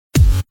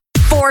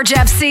Forge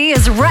FC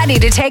is ready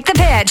to take the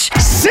pitch.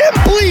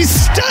 Simply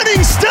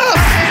stunning stuff.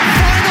 And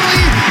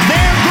finally,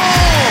 their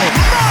goal.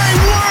 My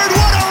word,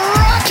 what a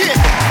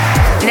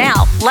rocket.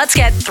 Now, let's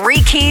get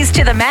 3 keys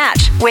to the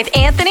match with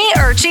Anthony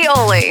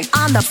Urciuoli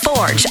on the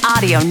Forge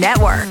Audio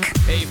Network.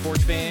 Hey,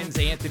 Forge fans,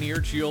 Anthony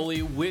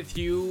Urciuoli with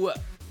you.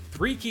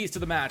 3 keys to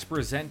the match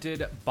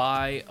presented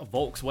by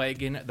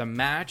Volkswagen. The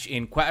match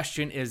in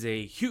question is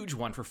a huge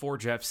one for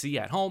Forge FC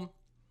at home.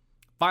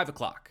 5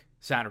 o'clock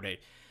Saturday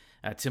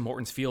at Tim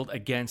Hortons Field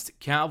against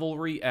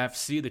Cavalry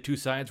FC. The two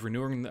sides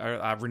renewing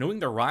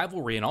their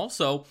rivalry, and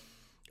also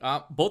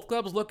both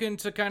clubs looking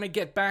to kind of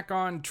get back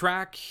on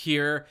track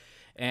here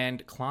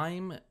and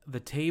climb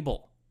the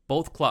table.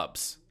 Both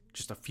clubs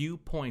just a few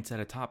points at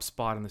a top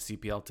spot in the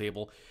CPL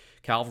table.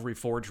 Cavalry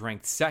Forge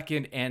ranked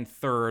 2nd and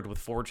 3rd, with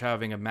Forge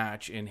having a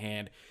match in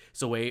hand.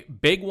 So a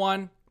big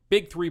one,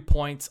 big 3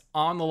 points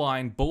on the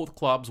line. Both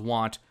clubs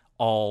want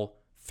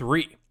all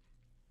 3.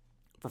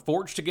 For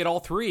Forge to get all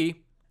 3,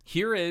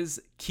 here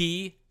is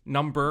key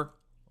number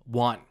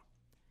 1.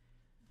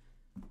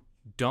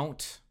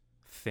 Don't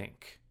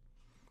think.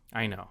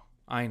 I know.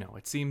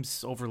 It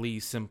seems overly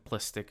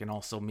simplistic and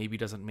also maybe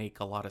doesn't make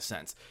a lot of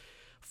sense.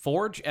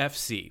 Forge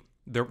FC,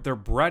 their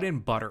bread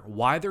and butter,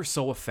 why they're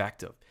so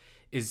effective,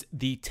 is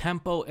the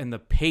tempo and the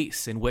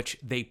pace in which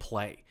they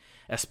play,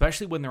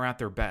 especially when they're at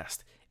their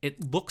best.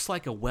 It looks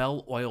like a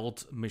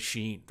well-oiled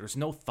machine. There's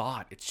no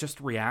thought. It's just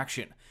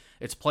reaction.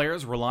 It's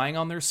players relying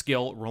on their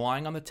skill,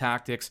 relying on the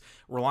tactics,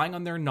 relying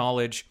on their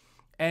knowledge,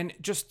 and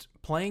just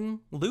playing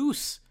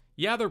loose.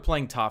 Yeah, they're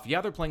playing tough.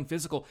 Yeah, they're playing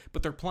physical,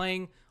 but they're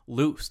playing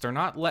loose. They're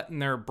not letting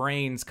their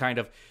brains kind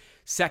of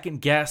second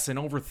guess and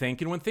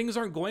overthink. And when things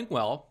aren't going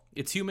well,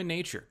 it's human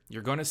nature.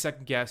 You're going to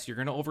second guess. You're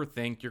going to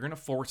overthink. You're going to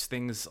force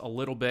things a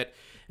little bit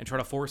and try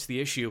to force the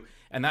issue.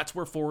 And that's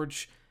where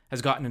Forge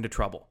has gotten into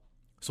trouble.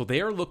 So they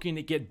are looking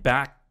to get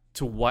back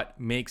to what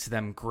makes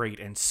them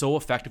great and so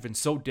effective and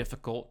so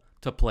difficult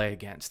to play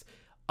against.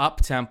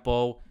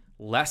 Up-tempo,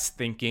 less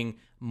thinking,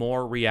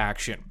 more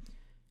reaction.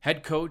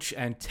 Head coach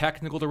and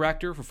technical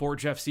director for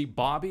Forge FC,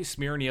 Bobby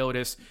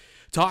Smyrniotis,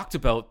 talked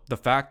about the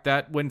fact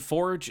that when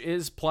Forge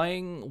is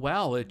playing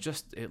well, it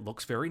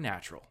looks very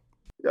natural.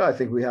 Yeah, I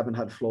think we haven't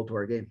had flow to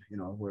our game.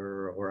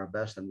 We're our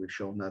best, and we've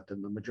shown that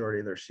in the majority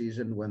of their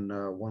season. When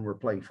we're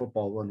playing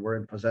football, when we're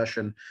in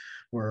possession,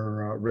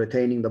 we're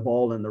retaining the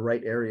ball in the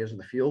right areas of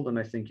the field. And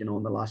I think in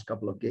the last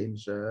couple of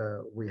games,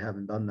 we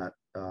haven't done that.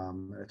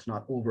 It's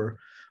not over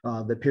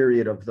the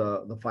period of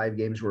the 5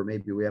 games where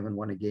maybe we haven't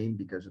won a game,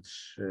 because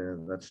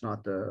that's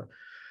not the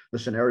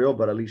scenario,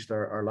 but at least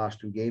our last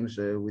 2 games,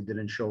 we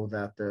didn't show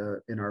that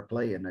in our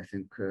play. And I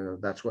think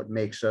that's what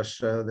makes us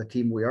the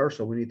team we are.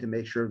 So we need to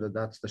make sure that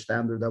that's the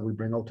standard that we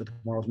bring out to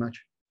tomorrow's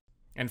match.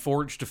 And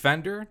Forge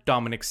defender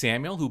Dominic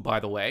Samuel, who,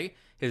 by the way,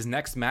 his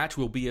next match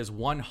will be his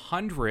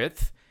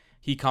 100th.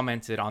 He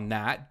commented on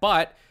that.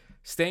 But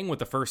staying with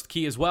the first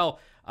key as well,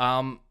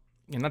 and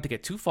not to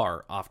get too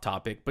far off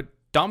topic, but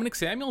Dominic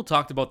Samuel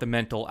talked about the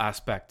mental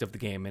aspect of the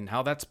game and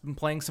how that's been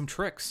playing some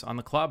tricks on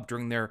the club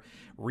during their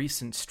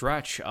recent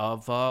stretch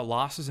of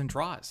losses and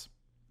draws.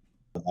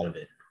 A lot of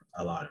it.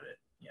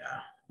 Yeah,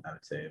 I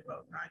would say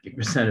about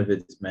 90% of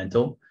it's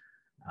mental.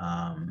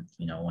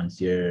 Once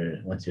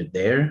you're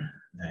there,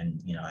 then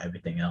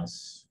everything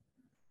else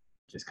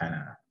just kind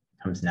of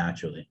comes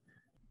naturally.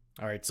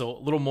 All right, so a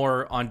little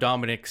more on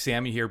Dominic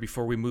Samuel here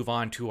before we move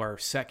on to our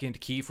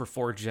second key for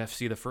Forge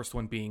FC. The first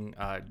one being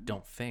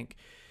don't think.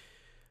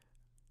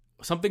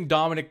 Something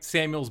Dominic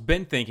Samuel's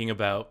been thinking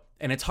about,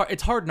 and it's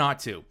hard not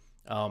to.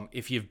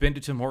 If you've been to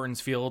Tim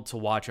Hortons Field to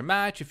watch a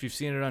match, if you've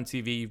seen it on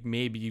TV,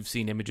 maybe you've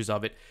seen images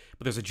of it,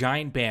 but there's a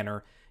giant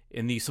banner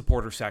in the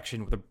supporter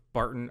section where the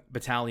Barton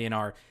Battalion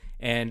are,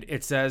 and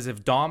it says,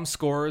 "If Dom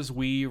scores,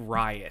 we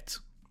riot."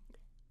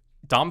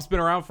 Dom's been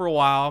around for a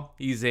while.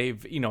 He's a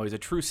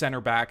true center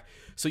back,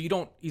 so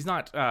he's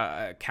not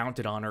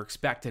counted on or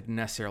expected to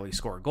necessarily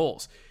score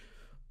goals.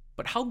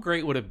 But how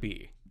great would it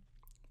be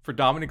for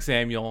Dominic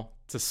Samuel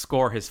to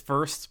score his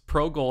first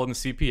pro goal in the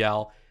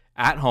CPL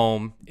at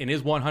home in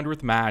his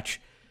 100th match?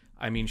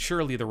 I mean,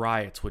 surely the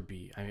riots would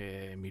be,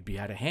 we'd be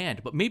out of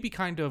hand, but maybe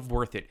kind of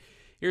worth it.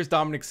 Here's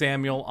Dominic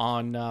Samuel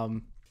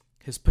on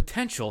his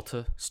potential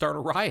to start a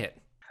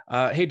riot.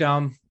 Hey,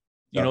 Dom,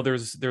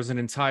 there's an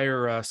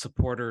entire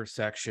supporter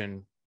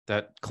section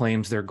that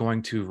claims they're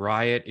going to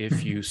riot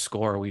if you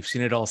score. We've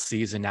seen it all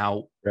season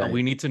now. Right.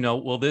 We need to know,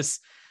 will this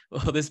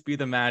be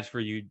the match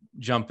where you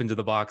jump into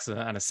the box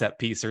on a set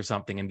piece or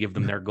something and give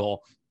them their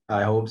goal?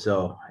 I hope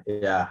so.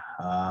 Yeah.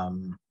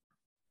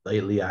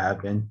 Lately I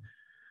have been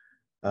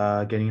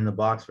getting in the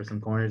box for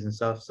some corners and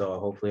stuff, so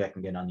hopefully I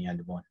can get on the end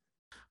of one.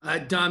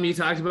 Dom, you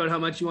talked about how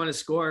much you want to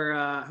score.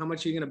 How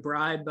much are you going to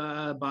bribe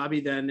Bobby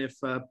then if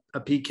a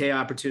PK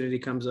opportunity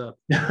comes up?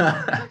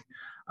 I'm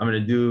going to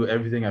do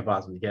everything I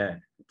possibly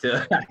can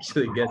to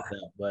actually get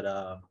that.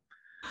 But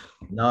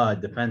no,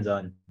 it depends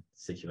on the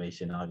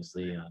situation,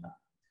 obviously.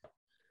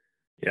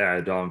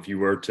 Yeah, Dom, if you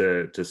were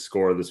to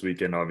score this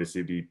weekend, obviously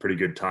it'd be pretty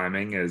good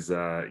timing, as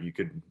you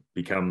could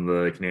become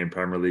the Canadian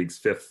Premier League's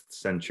 5th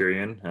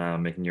Centurion,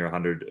 making your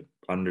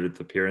 100th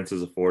appearance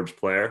as a Forge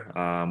player.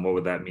 What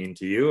would that mean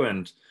to you?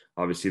 And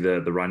obviously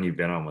the run you've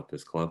been on with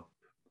this club.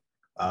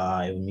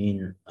 It would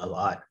mean a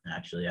lot,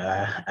 actually.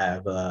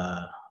 I've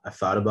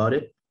thought about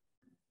it.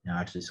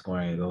 Actually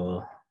scoring a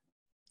goal,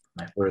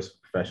 my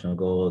first professional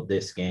goal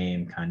this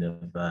game, kind of,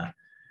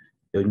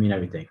 it would mean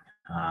everything.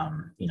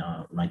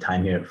 My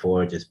time here at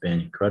Forge has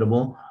been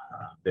incredible.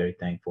 Very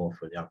thankful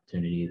for the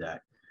opportunity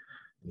that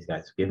these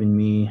guys have given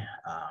me,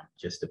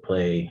 just to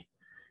play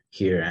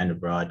here and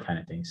abroad, kind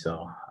of thing.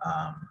 So,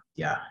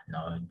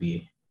 it'd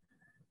be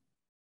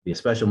a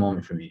special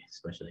moment for me,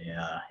 especially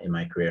in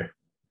my career.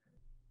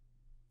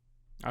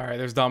 All right,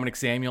 there's Dominic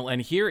Samuel,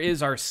 and here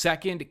is our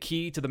second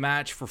key to the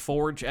match for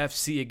Forge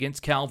FC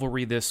against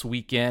Cavalry this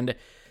weekend.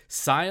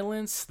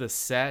 Silence the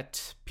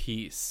set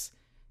piece.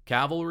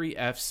 Cavalry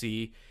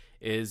FC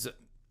is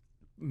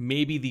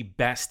maybe the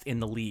best in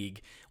the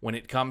league when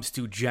it comes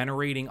to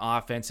generating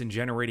offense and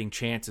generating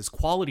chances,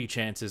 quality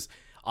chances,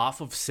 off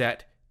of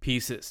set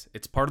pieces.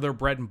 It's part of their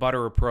bread and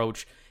butter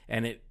approach,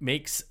 and it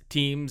makes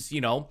teams,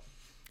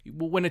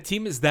 when a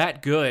team is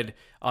that good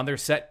on their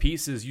set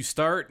pieces, you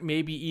start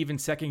maybe even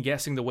second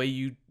guessing the way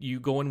you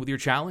go in with your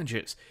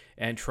challenges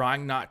and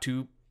trying not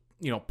to,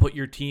 put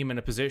your team in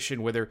a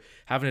position where they're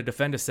having to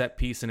defend a set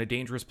piece in a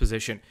dangerous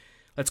position.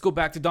 Let's go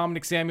back to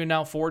Dominic Samuel,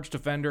 now Forge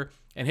defender,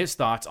 and his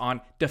thoughts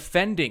on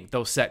defending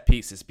those set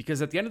pieces.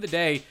 Because at the end of the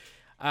day,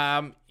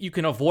 you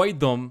can avoid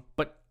them,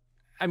 but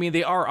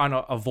they are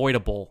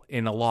unavoidable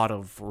in a lot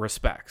of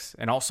respects.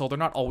 And also, they're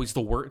not always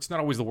the worst. It's not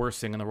always the worst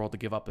thing in the world to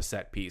give up a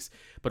set piece.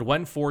 But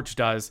when Forge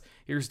does,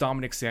 here's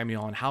Dominic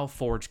Samuel on how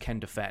Forge can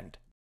defend.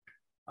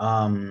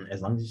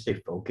 As long as you stay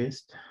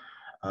focused,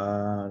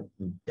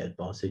 dead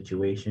ball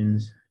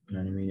situations, you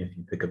know what I mean? If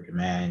you pick up your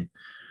man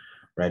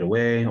right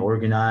away,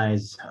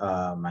 organize,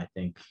 I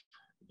think,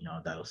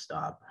 that'll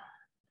stop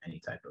any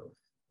type of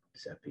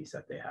set piece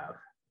that they have.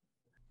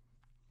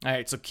 All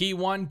right, so key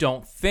 1,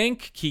 don't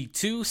think. Key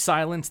 2,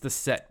 silence the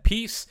set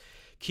piece.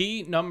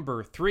 Key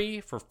number 3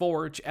 for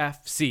Forge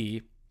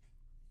FC,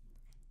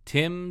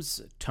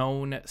 Tim's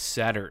tone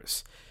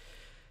setters.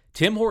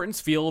 Tim Hortons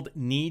Field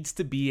needs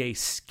to be a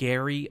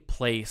scary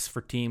place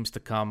for teams to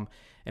come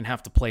and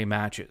have to play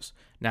matches.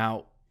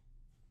 Now,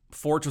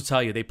 Forge will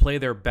tell you they play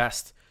their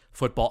best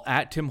football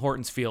at Tim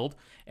Hortons Field,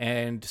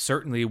 and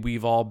certainly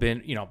we've all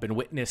been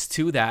witness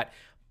to that.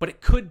 But it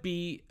could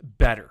be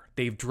better.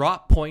 They've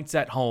dropped points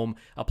at home,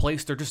 a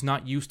place they're just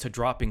not used to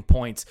dropping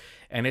points.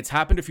 And it's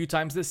happened a few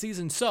times this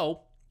season.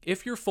 So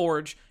if you're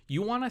Forge,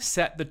 you want to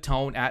set the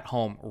tone at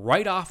home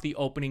right off the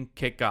opening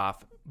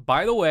kickoff.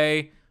 By the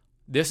way,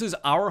 this is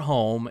our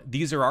home.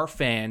 These are our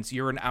fans.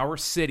 You're in our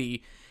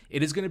city.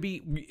 It is going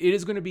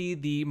to be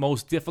the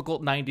most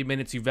difficult 90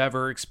 minutes you've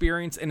ever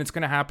experienced, and it's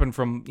going to happen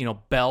from,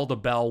 bell to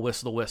bell,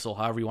 whistle to whistle,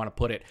 however you want to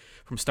put it,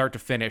 from start to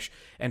finish.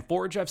 And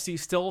Forge FC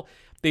still,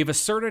 they've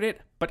asserted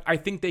it, but I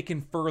think they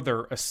can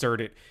further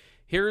assert it.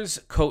 Here's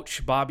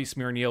Coach Bobby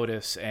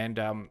Smyrniotis, and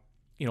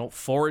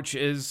Forge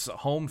is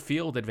home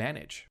field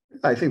advantage.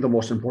 I think the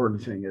most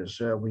important thing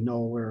is we know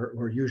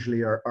we're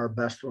usually our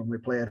best when we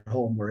play at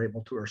home. We're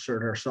able to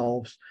assert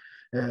ourselves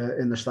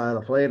in the style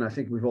of play, and I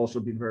think we've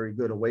also been very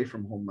good away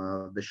from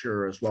home this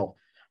year as well.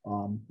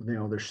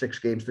 There's 6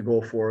 games to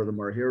go, 4 of them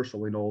are here, so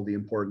we know the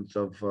importance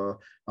of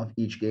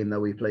each game that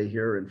we play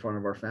here in front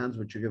of our fans,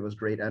 which will give us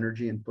great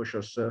energy and push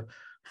us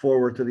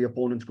forward to the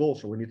opponent's goal.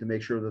 So we need to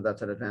make sure that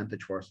that's an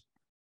advantage for us.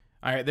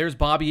 All right, there's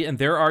Bobby, and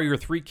there are your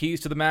 3 keys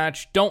to the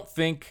match. Don't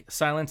think,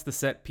 silence the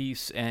set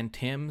piece, and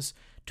Tim's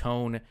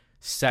tone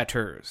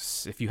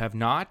setters. If you have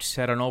not,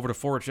 head on over to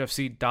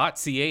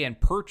forgefc.ca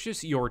and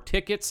purchase your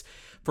tickets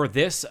for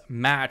this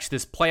match,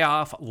 this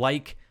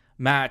playoff-like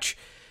match.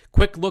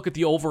 Quick look at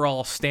the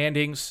overall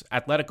standings.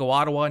 Atletico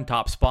Ottawa in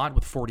top spot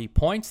with 40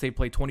 points. They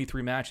play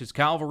 23 matches.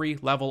 Cavalry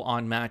level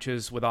on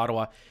matches with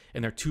Ottawa,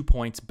 and they're 2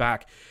 points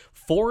back.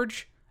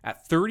 Forge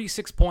at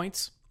 36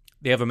 points.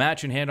 They have a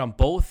match in hand on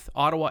both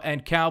Ottawa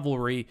and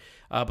Cavalry,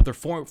 but they're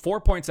 4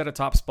 points at a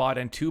top spot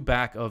and 2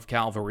 back of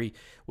Cavalry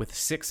with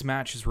 6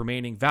 matches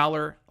remaining.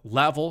 Valor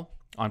level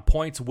on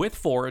points with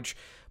Forge,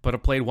 but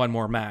have played 1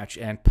 more match.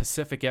 And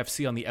Pacific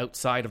FC on the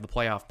outside of the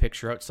playoff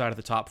picture, outside of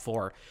the top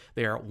 4.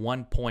 They are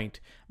 1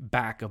 point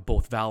back of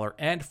both Valor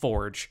and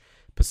Forge.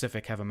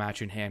 Pacific have a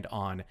match in hand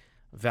on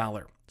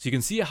Valor. So you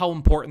can see how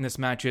important this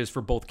match is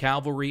for both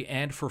Cavalry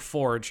and for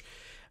Forge.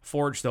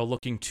 Forge, though,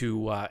 looking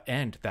to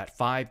end that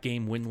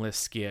 5-game winless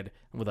skid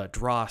with a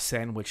draw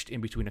sandwiched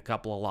in between a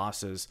couple of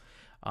losses.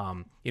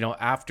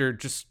 After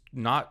just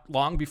not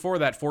long before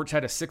that, Forge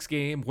had a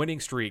 6-game winning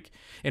streak.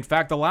 In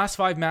fact, the last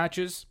 5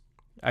 matches,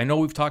 I know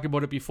we've talked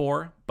about it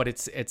before, but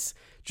it's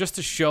just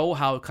to show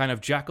how kind of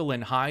Jekyll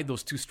and Hyde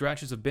those 2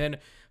 stretches have been.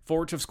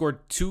 Forge have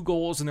scored 2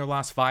 goals in their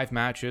last 5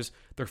 matches.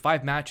 Their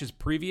 5 matches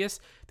previous,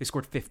 they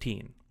scored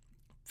 15.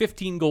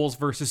 15 goals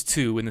versus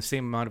 2 in the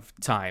same amount of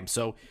time.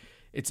 So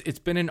it's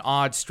been an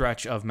odd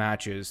stretch of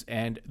matches,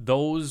 and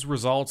those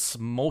results,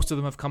 most of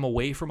them have come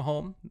away from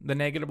home, the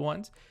negative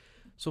ones.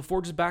 So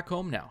Forge is back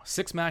home now.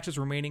 6 matches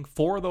remaining.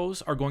 4 of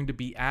those are going to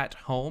be at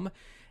home.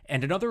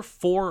 And another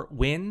 4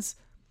 wins,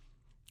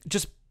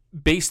 just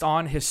based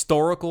on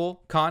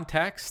historical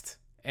context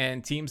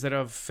and teams that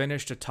have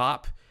finished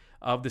atop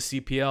of the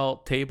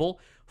CPL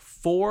table.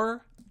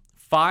 5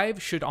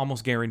 should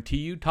almost guarantee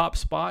you top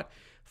spot.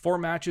 4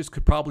 matches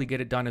could probably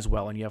get it done as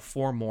well, and you have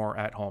 4 more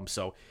at home.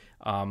 So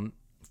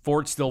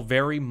Forge still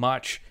very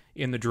much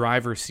in the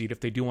driver's seat if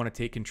they do want to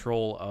take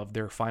control of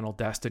their final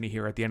destiny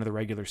here at the end of the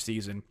regular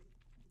season.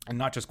 And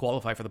not just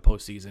qualify for the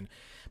postseason,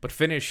 but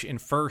finish in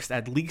first,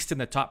 at least in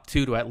the top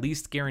 2, to at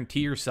least guarantee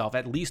yourself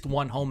at least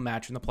 1 home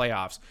match in the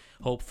playoffs,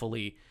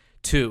 hopefully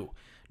 2.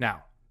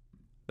 Now,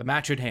 the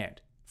match at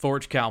hand,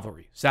 Forge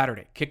Cavalry,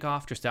 Saturday,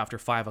 kickoff just after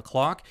 5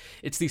 o'clock.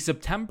 It's the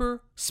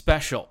September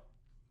special.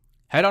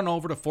 Head on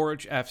over to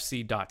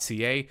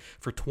forgefc.ca.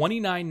 For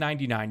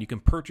 $29.99, you can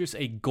purchase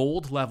a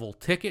gold level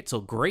ticket,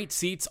 so great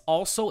seats,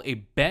 also a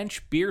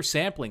bench beer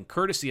sampling,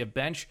 courtesy of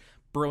Bench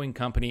Brewing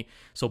Company.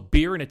 So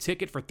beer and a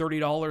ticket for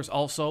 $30.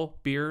 Also,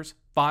 beers,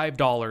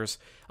 $5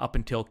 up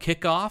until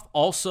kickoff.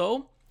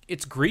 Also,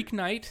 it's Greek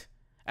night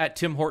at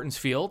Tim Hortons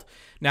Field.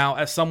 Now,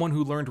 as someone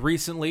who learned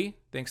recently,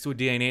 thanks to a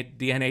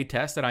DNA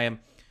test, that I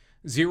am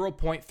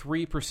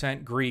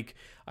 0.3% Greek,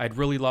 I'd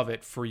really love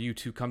it for you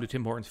to come to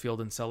Tim Hortons Field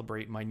and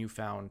celebrate my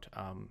newfound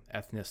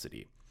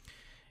ethnicity.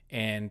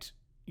 And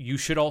you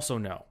should also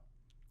know,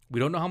 we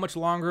don't know how much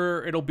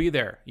longer it'll be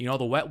there. You know,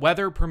 the wet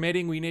weather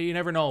permitting, you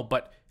never know,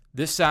 but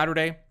this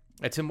Saturday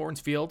at Tim Hortons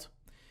Field,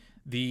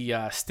 the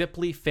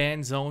Stipley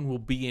fan zone will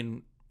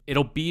be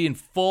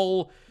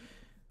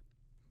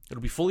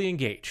fully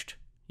engaged.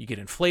 You get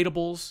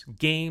inflatables,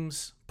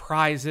 games,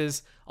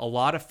 prizes, a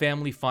lot of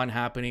family fun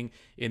happening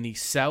in the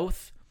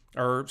south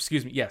end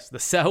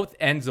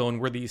zone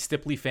where the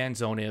Stipley fan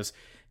zone is.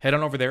 Head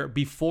on over there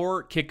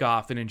before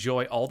kickoff and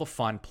enjoy all the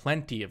fun.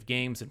 Plenty of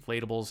games,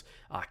 inflatables,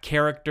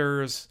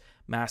 characters,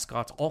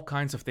 mascots, all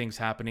kinds of things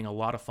happening. A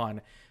lot of fun.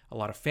 A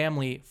lot of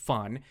family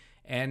fun,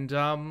 and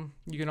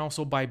you can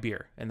also buy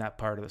beer in that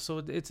part of it. So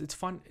it's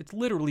fun. It's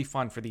literally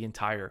fun for the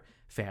entire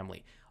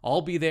family. I'll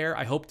be there.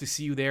 I hope to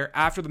see you there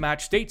after the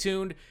match. Stay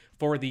tuned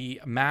for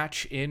the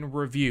match in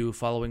review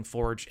following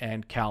Forge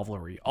and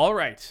Cavalry. All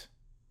right,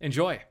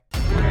 enjoy.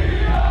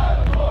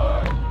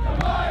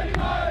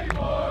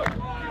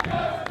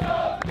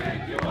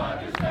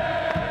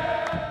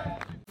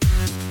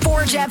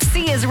 Forge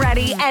FC is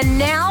ready, and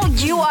now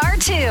you are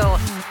too.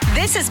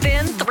 This has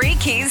been 3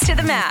 Keys to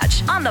the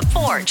Match on the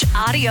Forge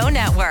Audio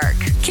Network.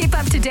 Keep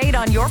up to date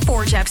on your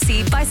Forge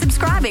FC by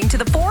subscribing to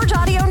the Forge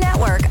Audio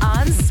Network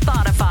on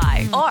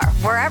Spotify or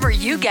wherever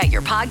you get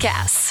your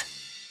podcasts.